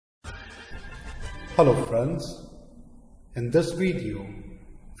Hello friends, in this video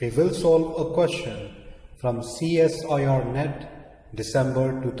we will solve a question from CSIR NET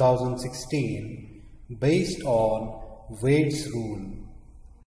December 2016 based on Wade's rule.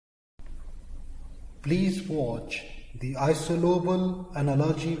 Please watch the ISOLOBAL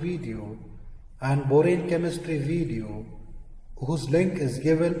analogy video and Borane chemistry video whose link is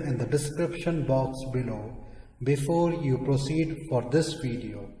given in the description box below before you proceed for this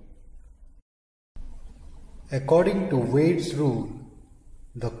video. According to Wade's rule,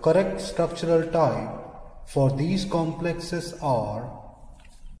 the correct structural type for these complexes are: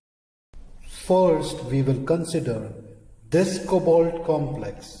 first, we will consider this cobalt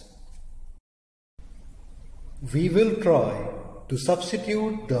complex. We will try to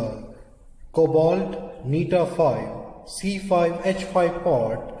substitute the cobalt neta-5 C5H5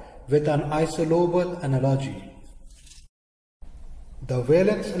 part with an isolobal analogy. The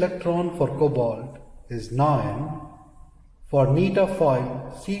valence electron for cobalt is 9. For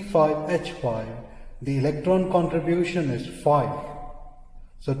neta-5 C5H5, the electron contribution is 5.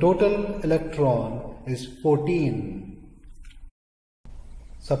 So total electron is 14.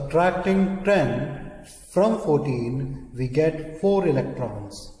 Subtracting 10 from 14, we get 4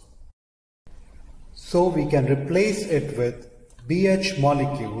 electrons. So we can replace it with BH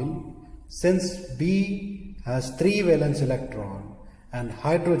molecule, since B has 3 valence electron and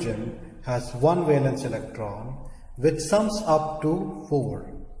hydrogen has 1 valence electron, which sums up to 4.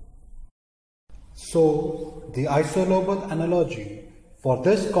 So the isolobal analogy for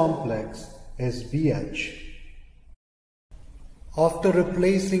this complex is BH. After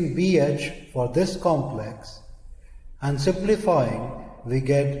replacing BH for this complex and simplifying, we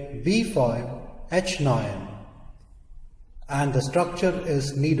get B5H9 and the structure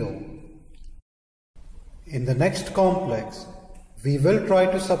is nido. In the next complex, we will try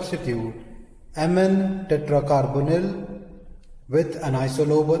to substitute Mn tetracarbonyl with an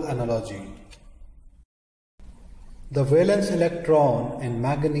isolobal analogy. The valence electron in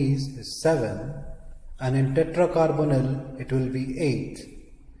manganese is 7 and in tetracarbonyl it will be 8.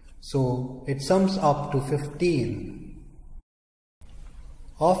 So it sums up to 15.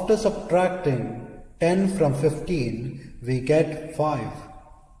 After subtracting 10 from 15, we get 5.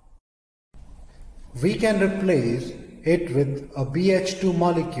 We can replace it with a BH2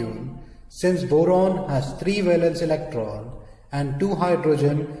 molecule, since boron has 3 valence electron and 2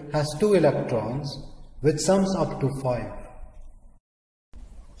 hydrogen has 2 electrons, which sums up to 5.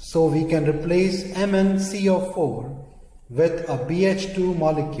 So we can replace MnCO4 with a BH2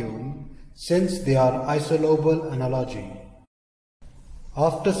 molecule, since they are isolobal analogy.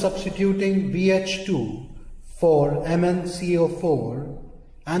 After substituting BH2 for MnCO4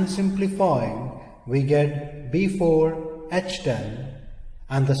 and simplifying, we get B4H10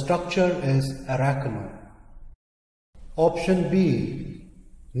 and the structure is Arachno. Option B,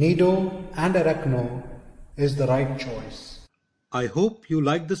 nido and Arachno, is the right choice. I hope you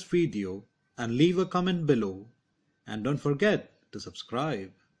like this video and leave a comment below, and don't forget to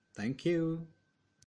subscribe. Thank you.